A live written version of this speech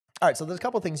All right, so there's a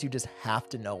couple things you just have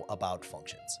to know about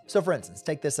functions. So for instance,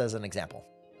 take this as an example.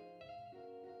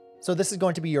 So this is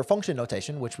going to be your function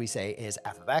notation, which we say is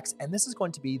f of x, and this is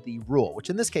going to be the rule, which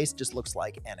in this case just looks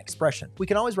like an expression. We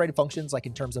can always write functions like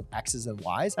in terms of x's and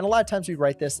y's, and a lot of times we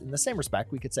write this in the same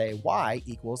respect. We could say y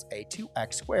equals a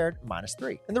 2x squared minus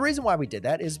 3. And the reason why we did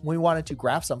that is we wanted to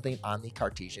graph something on the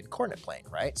Cartesian coordinate plane,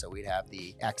 right? So we'd have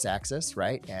the x-axis,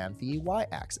 right, and the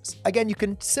y-axis. Again, you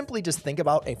can simply just think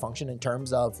about a function in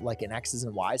terms of like an x's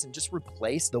and y's and just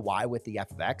replace the y with the f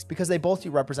of x because they both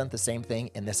do represent the same thing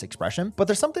in this expression. But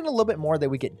there's something a little bit more that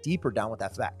we get deeper down with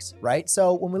f of x, right?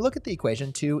 So when we look at the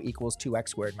equation 2 equals 2x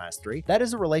squared minus 3, that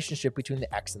is a relationship between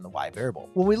the x and the y variable.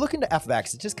 When we look into f of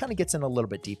x, it just kind of gets in a little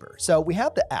bit deeper. So we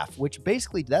have the f, which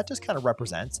basically that just kind of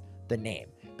represents the name.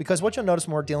 Because what you'll notice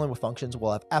when we're dealing with functions,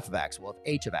 we'll have f of x, we'll have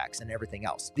h of x, and everything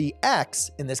else. The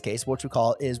x, in this case, what we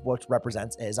call is what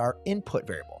represents is our input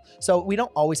variable. So we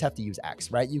don't always have to use x,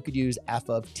 right? You could use f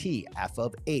of t, f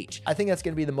of h. I think that's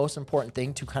going to be the most important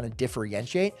thing to kind of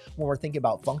differentiate when we're thinking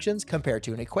about functions compared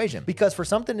to an equation. Because for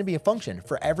something to be a function,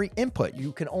 for every input,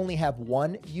 you can only have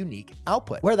one unique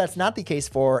output, where that's not the case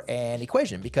for an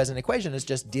equation, because an equation is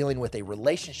just dealing with a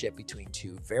relationship between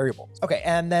two variables. Okay,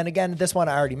 and then again, this one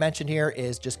I already mentioned here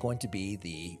is just going to be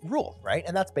the rule, right?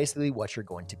 And that's basically what you're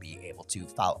going to be able to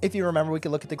follow. If you remember, we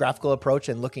could look at the graphical approach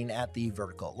and looking at the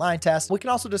vertical line test. We can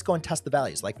also just go and test the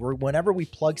values. Like whenever we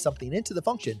plug something into the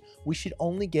function, we should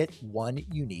only get one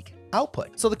unique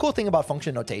output. So the cool thing about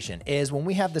function notation is when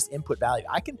we have this input value,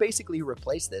 I can basically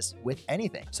replace this with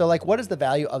anything. So like, what is the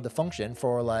value of the function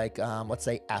for like, let's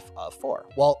say f of 4?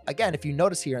 Well, again, if you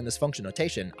notice here in this function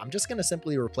notation, I'm just going to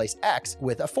simply replace x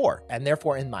with a 4. And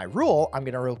therefore in my rule, I'm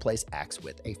going to replace x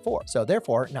with a 4. So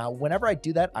therefore, now whenever I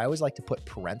do that, I always like to put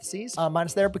parentheses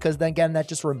minus there, because then again, that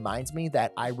just reminds me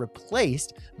that I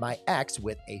replaced my x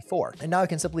with a 4. And now I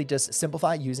can simply just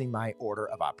simplify using my order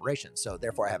of operations. So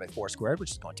therefore I have a 4 squared,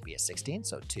 which is going to be a 16.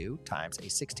 So 2 times a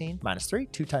 16 minus 3.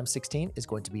 2 times 16 is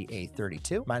going to be a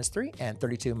 32 minus 3, and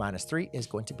 32 minus 3 is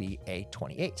going to be a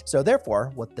 28. So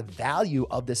therefore, what the value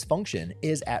of this function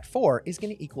is at 4 is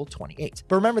going to equal 28.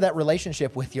 But remember that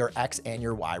relationship with your x and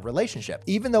your y relationship.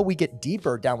 Even though we get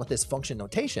deeper down with this function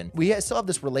notation, we still have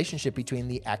this relationship between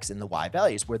the x and the y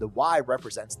values, where the y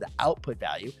represents the output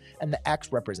value and the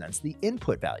x represents the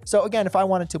input value. So again, if I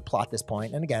wanted to plot this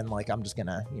point, and again, like I'm just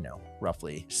gonna,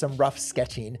 roughly some rough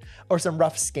sketching or some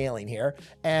rough scaling here.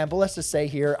 But let's just say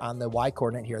here on the y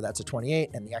coordinate here, that's a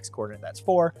 28, and the x coordinate, that's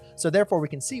 4. So therefore we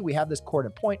can see we have this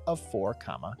coordinate point of 4,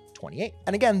 28.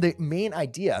 And again, the main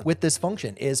idea with this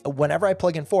function is whenever I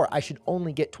plug in 4, I should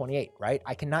only get 28, right?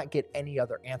 I cannot get any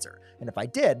other answer. And if I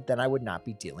did, then I would not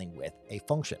be dealing with a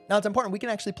function. Now it's important, we can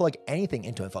actually plug anything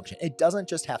into a function. It doesn't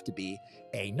just have to be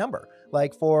a number.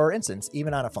 Like for instance,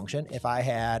 even on a function, if I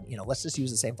had, let's just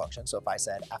use the same function. So if I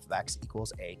said f of x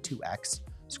equals a 2x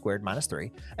squared minus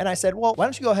 3. And I said, well, why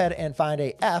don't you go ahead and find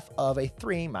a f of a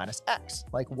 3 minus x?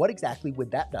 Like what exactly would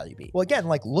that value be? Well, again,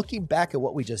 like looking back at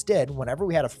what we just did, whenever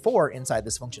we had a 4 inside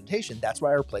this function notation, that's what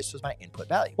I replaced with my input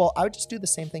value. Well, I would just do the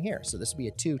same thing here. So this would be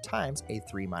a 2 times a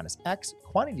 3 minus x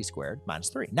quantity squared minus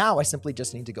 3. Now I simply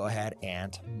just need to go ahead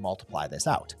and multiply this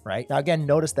out, right? Now again,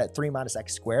 notice that 3 minus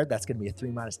x squared, that's going to be a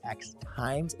 3 minus x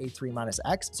times a 3 minus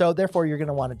x. So therefore, you're going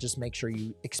to want to just make sure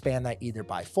you expand that either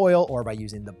by FOIL or by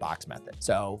using the box method.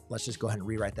 So let's just go ahead and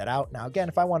rewrite that out. Now, again,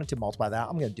 if I wanted to multiply that out,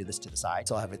 I'm going to do this to the side.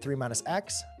 So I'll have a 3 minus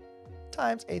x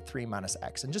times a 3 minus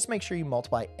x, and just make sure you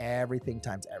multiply everything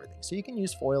times everything. So you can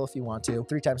use FOIL if you want to.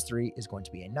 3 times 3 is going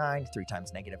to be a 9. 3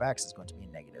 times negative x is going to be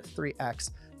a negative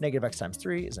 3x. Negative x times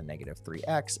 3 is a negative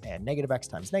 3x, and negative x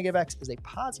times negative x is a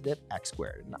positive x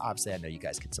squared. And obviously, I know you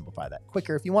guys could simplify that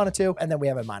quicker if you wanted to. And then we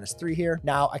have a minus 3 here.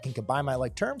 Now I can combine my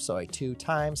like terms. So a 2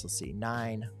 times, let's see,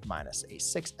 9 minus a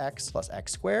 6x plus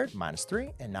x squared minus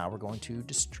 3. And now we're going to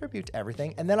distribute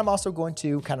everything. And then I'm also going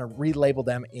to kind of relabel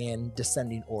them in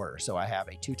descending order. So I have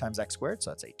a 2 times x squared, so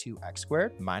that's a 2x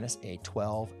squared minus a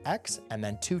 12x, and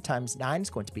then 2 times 9 is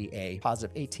going to be a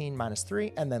positive 18 minus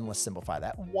 3, and then let's simplify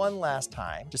that one last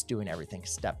time, just doing everything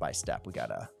step by step. We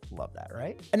gotta love that,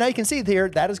 right? And now you can see here,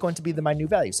 that is going to be my new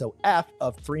value. So f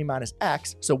of 3 minus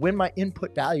x, so when my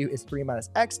input value is 3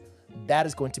 minus x, that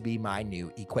is going to be my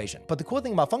new equation. But the cool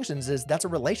thing about functions is that's a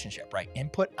relationship, right?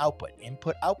 Input, output,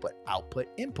 input, output, output,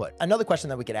 input. Another question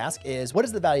that we could ask is, what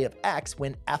is the value of x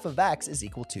when f of x is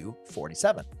equal to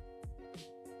 47?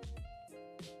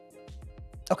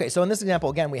 Okay, so in this example,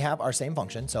 again, we have our same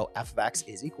function. So f of x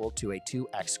is equal to a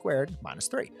 2x squared minus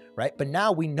 3, right? But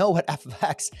now we know what f of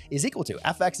x is equal to.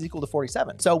 F of x is equal to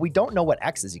 47. So we don't know what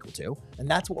x is equal to,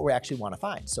 and that's what we actually want to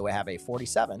find. So we have a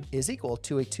 47 is equal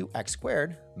to a 2x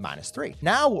squared minus 3.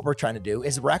 Now what we're trying to do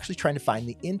is we're actually trying to find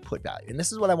the input value. And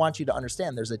this is what I want you to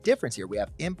understand. There's a difference here. We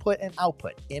have input and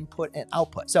output, input and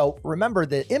output. So remember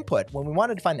the input, when we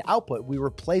wanted to find the output, we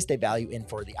replaced a value in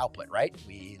for the output, right?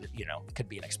 It could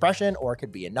be an expression or it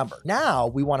could be a number. Now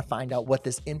we want to find out what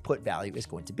this input value is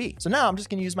going to be. So now I'm just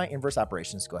going to use my inverse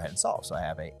operations to go ahead and solve. So I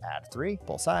have a add 3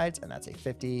 both sides, and that's a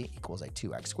 50 equals a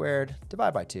 2x squared,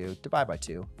 divide by 2, divide by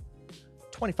 2.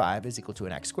 25 is equal to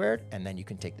an x squared, and then you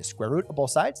can take the square root of both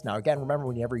sides. Now again, remember,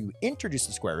 whenever you introduce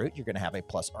the square root, you're going to have a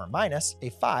plus or minus. A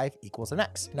 5 equals an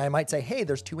x. Now I might say, hey,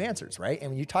 there's two answers, right?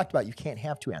 And when you talked about you can't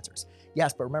have two answers.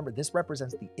 Yes, but remember, this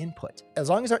represents the input. As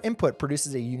long as our input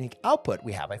produces a unique output,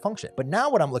 we have a function. But now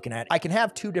what I'm looking at, I can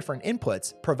have two different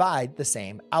inputs provide the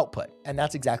same output. And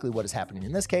that's exactly what is happening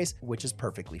in this case, which is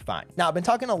perfectly fine. Now, I've been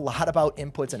talking a lot about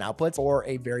inputs and outputs for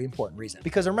a very important reason.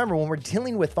 Because remember, when we're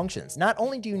dealing with functions, not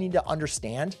only do you need to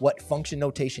understand what function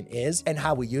notation is and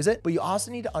how we use it, but you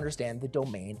also need to understand the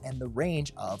domain and the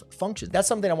range of functions. That's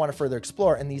something I want to further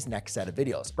explore in these next set of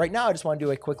videos. Right now, I just want to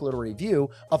do a quick little review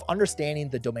of understanding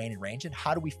the domain and range and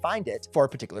how do we find it for a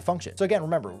particular function. So again,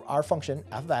 remember, our function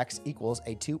f of x equals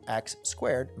a 2x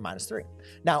squared minus 3.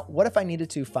 Now, what if I needed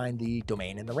to find the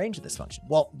domain and the range of this function?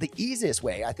 Well, the easiest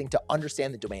way, I think, to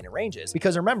understand the domain and range is,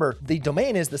 because remember, the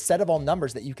domain is the set of all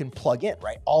numbers that you can plug in,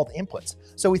 right? All the inputs.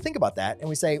 So we think about that and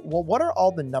we say, well, what are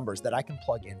all the numbers that I can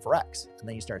plug in for x? And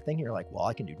then you start thinking, you're like, well,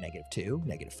 I can do -2,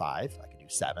 -5, I can do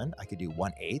 7, I could do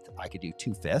 1/8, I could do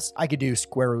 2/5, I could do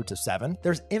square root of 7.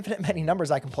 There's infinite many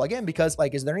numbers I can plug in because,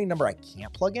 like, is there any number I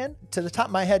can't plug in? To the top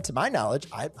of my head, to my knowledge,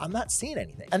 I'm not seeing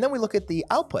anything. And then we look at the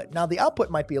output. Now the output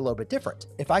might be a little bit different.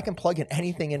 If I can plug in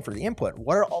anything in for the input,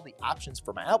 what are all the options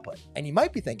for my output? And you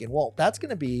might be thinking, well, that's going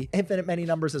to be infinite many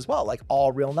numbers as well, like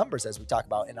all real numbers as we talk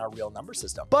about in our real number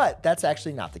system. But that's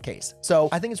actually not the case. So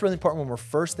I think it's really important when we're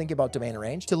first thinking about domain and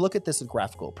range to look at this as a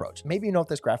graphical approach. Maybe you know what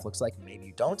this graph looks like, maybe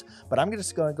you don't, but I'm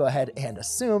just going to go ahead and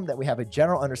assume that we have a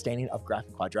general understanding of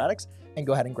graphing quadratics and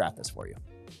go ahead and graph this for you.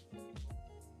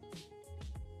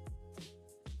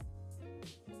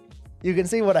 You can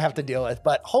see what I have to deal with,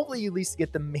 but hopefully you at least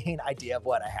get the main idea of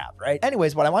what I have, right?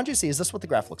 Anyways, what I want you to see is this what the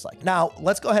graph looks like. Now,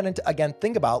 let's go ahead and again,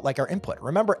 think about like our input.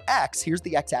 Remember x, here's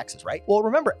the x-axis, right? Well,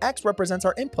 remember x represents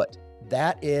our input.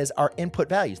 That is our input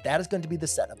values. That is going to be the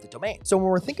set of the domain. So when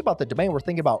we're thinking about the domain, we're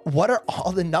thinking about what are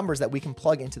all the numbers that we can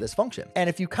plug into this function. And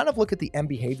if you kind of look at the end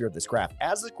behavior of this graph,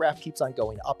 as this graph keeps on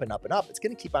going up and up and up, it's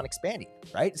going to keep on expanding,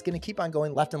 right? It's going to keep on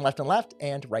going left and left and left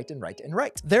and right and right and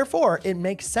right. Therefore, it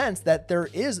makes sense that there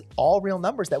is all real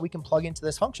numbers that we can plug into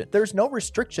this function. There's no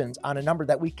restrictions on a number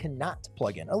that we cannot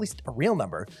plug in, at least a real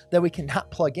number that we cannot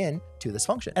plug in to this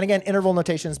function. And again, interval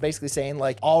notation is basically saying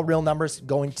like all real numbers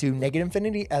going to negative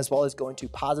infinity as well as going to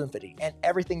positive infinity, and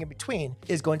everything in between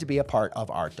is going to be a part of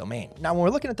our domain. Now, when we're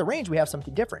looking at the range, we have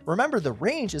something different. Remember, the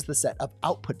range is the set of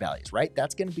output values, right?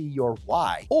 That's going to be your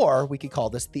y, or we could call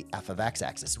this the f of x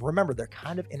axis. Remember, they're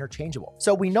kind of interchangeable.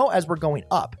 So we know as we're going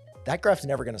up, that graph's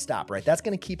never going to stop, right? That's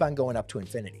going to keep on going up to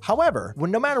infinity. However,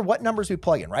 no matter what numbers we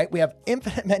plug in, right? We have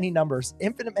infinite many numbers,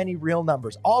 infinite many real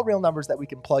numbers, all real numbers that we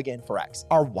can plug in for x.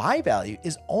 Our y value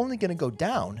is only going to go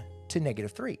down to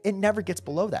 -3. It never gets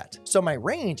below that. So my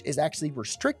range is actually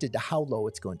restricted to how low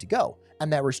it's going to go.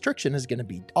 And that restriction is going to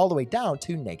be all the way down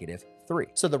to -3.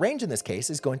 So the range in this case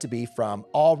is going to be from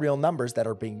all real numbers that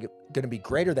are going to be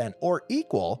greater than or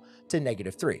equal to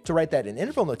 -3. To write that in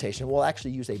interval notation, we'll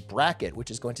actually use a bracket, which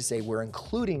is going to say we're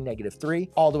including -3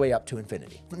 all the way up to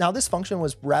infinity. Now, this function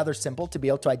was rather simple to be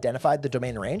able to identify the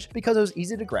domain and range because it was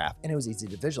easy to graph and it was easy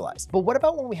to visualize. But what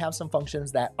about when we have some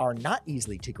functions that are not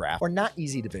easily to graph or not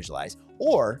easy to visualize,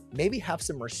 or maybe have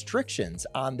some restrictions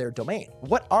on their domain?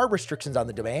 What are restrictions on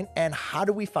the domain, and how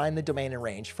do we find the domain and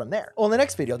range from there? Well, in the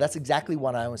next video, that's exactly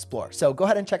what I will explore. So go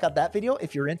ahead and check out that video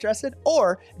if you're interested,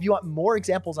 or if you want more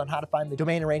examples on how to find the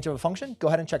domain and range of a function, go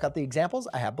ahead and check out the examples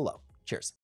I have below. Cheers.